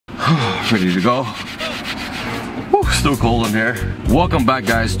Ready to go. Whew, still cold in here. Welcome back,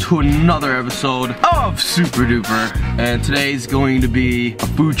 guys, to another episode of SuperDuper. And today's going to be a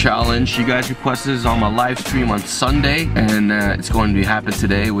food challenge. You guys requested this on my live stream on Sunday, and it's going to be happening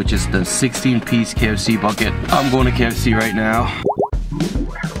today, which is the 16-piece KFC bucket. I'm going to KFC right now.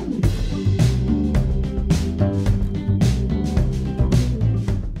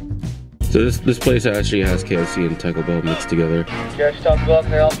 So this place actually has KFC and Taco Bell mixed together. KFC Taco Bell,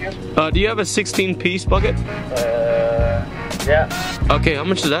 can I help you? Do you have a 16-piece bucket? Yeah. Okay, how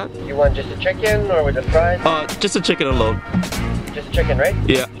much is that? You want just a chicken or with the fries? Just a chicken alone. Just a chicken, right?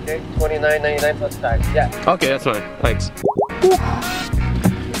 Yeah. Okay, $29.99 plus tax. Yeah. Okay, that's fine. Thanks. Whew.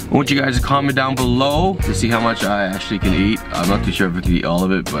 I want you guys to comment down below to see how much I actually can eat. I'm not too sure if I can eat all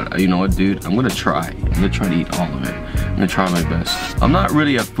of it, but you know what, dude? I'm gonna try. I'm gonna try to eat all of it. I'm gonna try my best. I'm not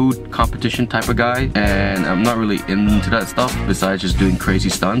really a food competition type of guy, and I'm not really into that stuff besides just doing crazy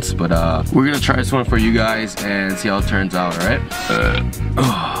stunts, but we're gonna try this one for you guys and see how it turns out, alright?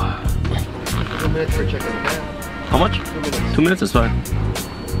 2 minutes for chicken. How much? 2 minutes. 2 minutes is fine.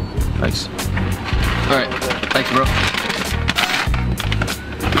 Thanks. Alright, thanks, bro.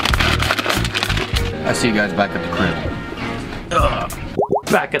 I'll see you guys back at the crib.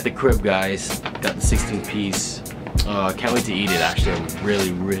 Back at the crib, guys. Got the 16-piece. Can't wait to eat it, actually. I'm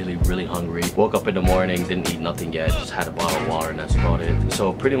really hungry. Woke up in the morning, didn't eat nothing yet. Just had a bottle of water and that's about it.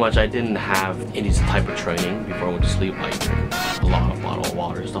 So pretty much I didn't have any type of training before I went to sleep, like drinking a lot of bottle of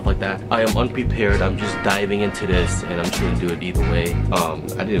water and stuff like that. I am unprepared. I'm just diving into this and I'm just gonna do it either way. I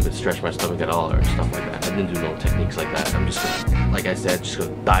didn't even stretch my stomach at all or stuff like that. I didn't do no techniques like that. I'm just gonna, like I said, just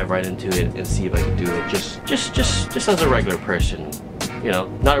gonna dive right into it and see if I can do it just as a regular person. You know,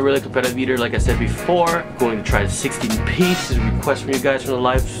 not a really competitive eater, like I said before. Going to try the 16-piece. Is a request from you guys from the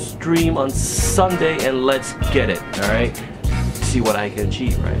live stream on Sunday, and let's get it, alright? See what I can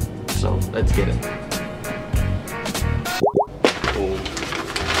achieve, right? So, let's get it. Boom.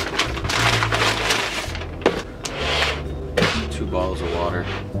 2 bottles of water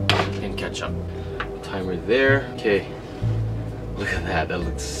and ketchup. Timer there. Okay. Look at that. That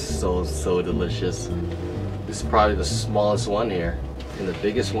looks so delicious. This is probably the smallest one here. And the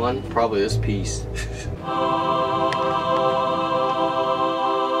biggest one, probably this piece.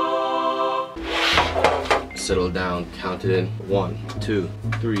 Settle down, count it in. 1, 2,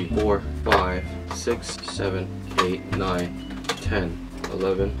 3, 4, 5, 6, 7, 8, 9, 10,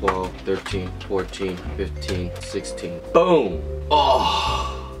 11, 12, 13, 14, 15, 16. Boom!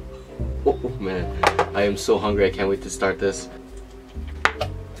 Oh man, I am so hungry. I can't wait to start this.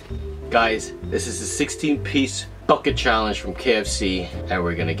 Guys, this is a 16-piece bucket challenge from KFC, and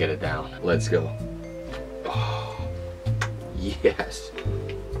we're gonna get it down. Let's go. Oh, yes.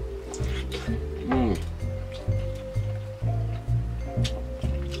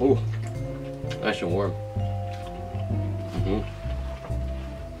 Oh, nice and warm.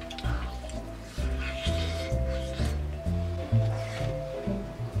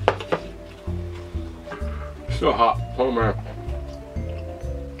 So hot. Oh man.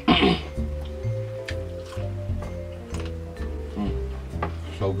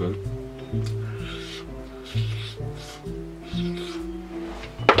 So good.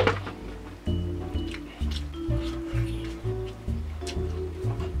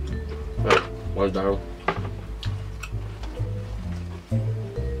 Right, one down.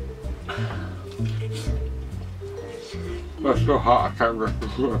 That's so hot, I can't rest.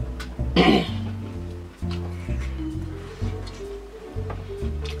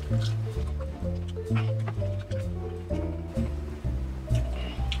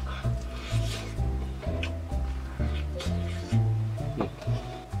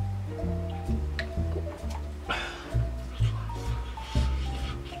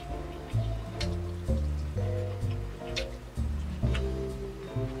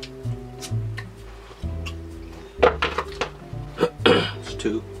 It's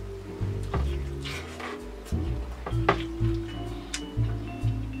 2.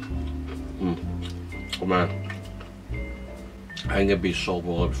 Oh man, I'm gonna be so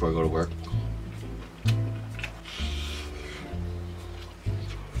full before I go to work.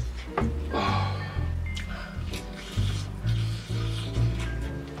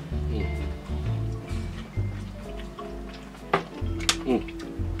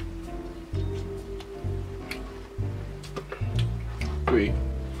 Three.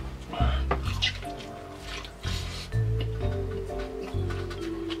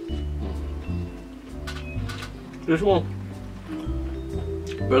 This one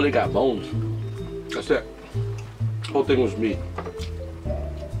barely got bones. That's it. Whole thing was meat.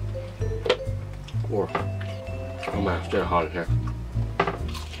 Or, oh man, it's getting hot in here.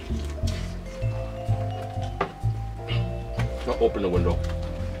 Open the window.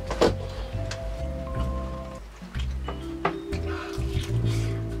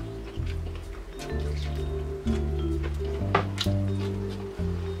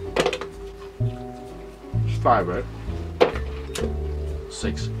 It's 5, right?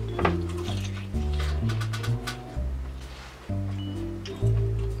 6.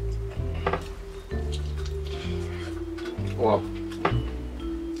 Well,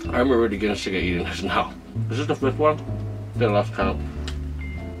 I'm already getting sick of eating this now. Is this the 5th one? Then lost count.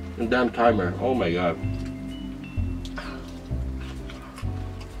 And damn timer. Oh my god.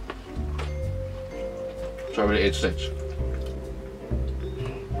 So I already ate 6.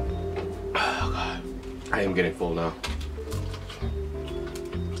 Oh god. I am getting full now.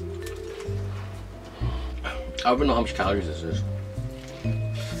 I don't even know how much calories this is.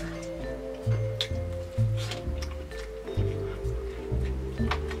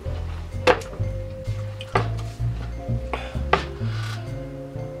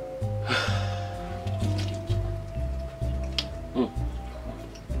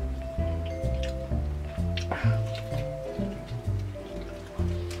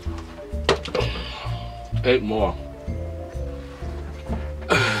 Eight more.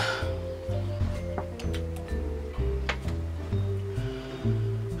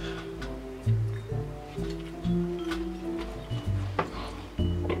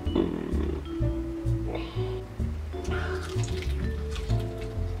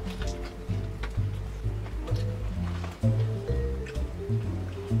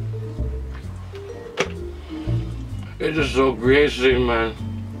 It's just so greasy, man.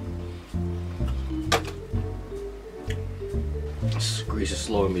 This grease is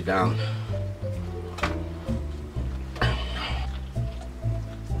slowing me down.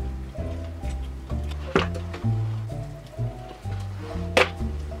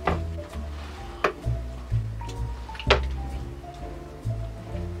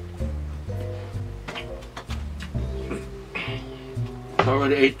 I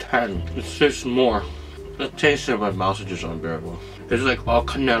already ate 10. It's 6 more. The taste in my mouth is just unbearable. It's like all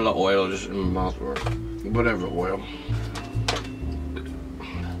canola oil just in my mouth, or whatever oil.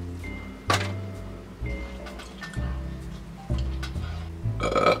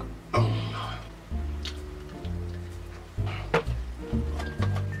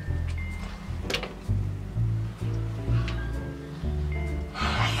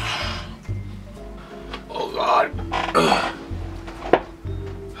 Oh god.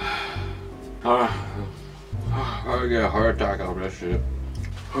 I get a heart attack out of that shit.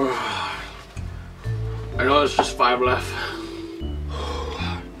 I know there's just 5 left.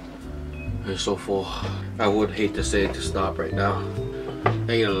 It's so full. I would hate to say to stop right now.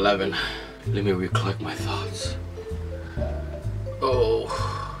 I ate 11. Let me recollect my thoughts.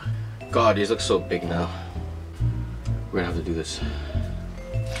 Oh god, these look so big now. We're gonna have to do this.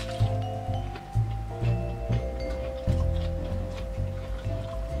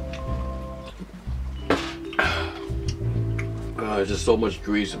 There's just so much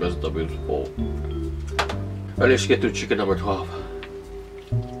grease, the stomach is full. Alright, let's get to chicken number 12.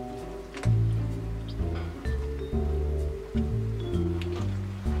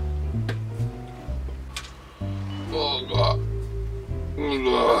 Oh god.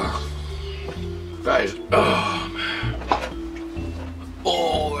 Guys, oh man.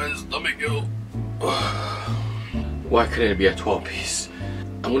 Oh, my stomach go. Why couldn't it be a 12-piece?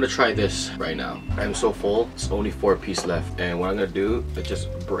 I'm gonna try this right now. I'm so full, it's only 4 pieces left, and what I'm gonna do is just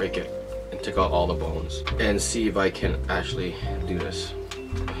break it and take out all the bones and see if I can actually do this.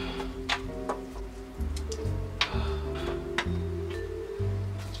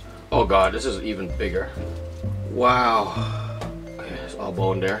 Oh god, this is even bigger. Wow. Okay, it's all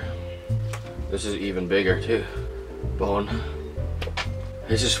bone there. This is even bigger too. Bone.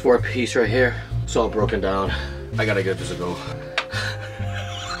 This is 4 pieces right here. It's all broken down. I gotta give this a go.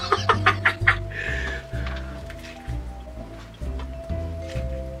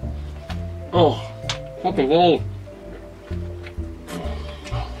 Oh, fucking gold.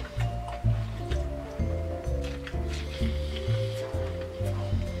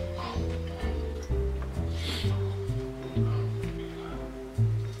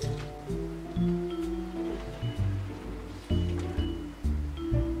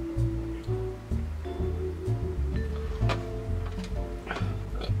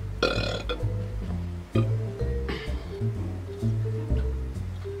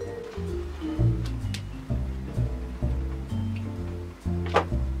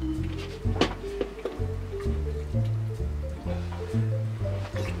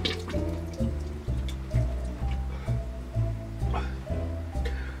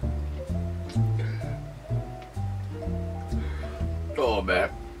 Oh man.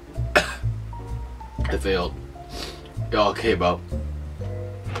 I failed. Y'all came out.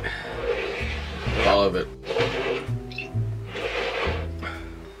 All of it.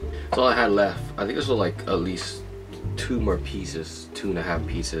 That's all I had left. I think this was like at least 2 more pieces, 2.5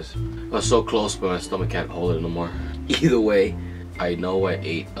 pieces. I was so close, but my stomach can't hold it no more. Either way, I know I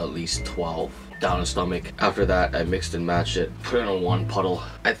ate at least 12 down the stomach. After that, I mixed and matched it, put it on one puddle.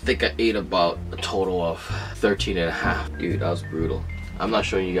 I think I ate about a total of 13.5. Dude, that was brutal. I'm not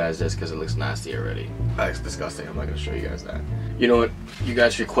showing you guys this because it looks nasty already. That's disgusting. I'm not gonna show you guys that. You know what? You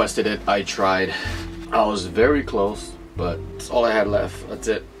guys requested it. I tried. I was very close, but that's all I had left. That's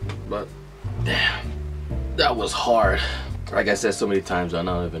it. But damn, that was hard. Like I said so many times, I'm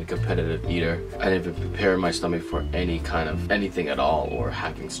not even a competitive eater. I didn't even prepare my stomach for any kind of anything at all, or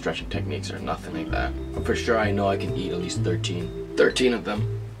hacking stretching techniques or nothing like that. But for sure, I know I can eat at least 13 of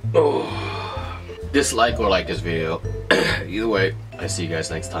them. Oh, dislike or like this video. Either way, I see you guys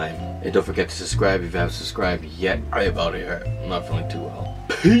next time. And don't forget to subscribe if you haven't subscribed yet. I am out of here. I'm not feeling too well.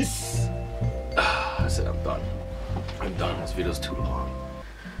 Peace. I said I'm done. I'm done. This video's too long.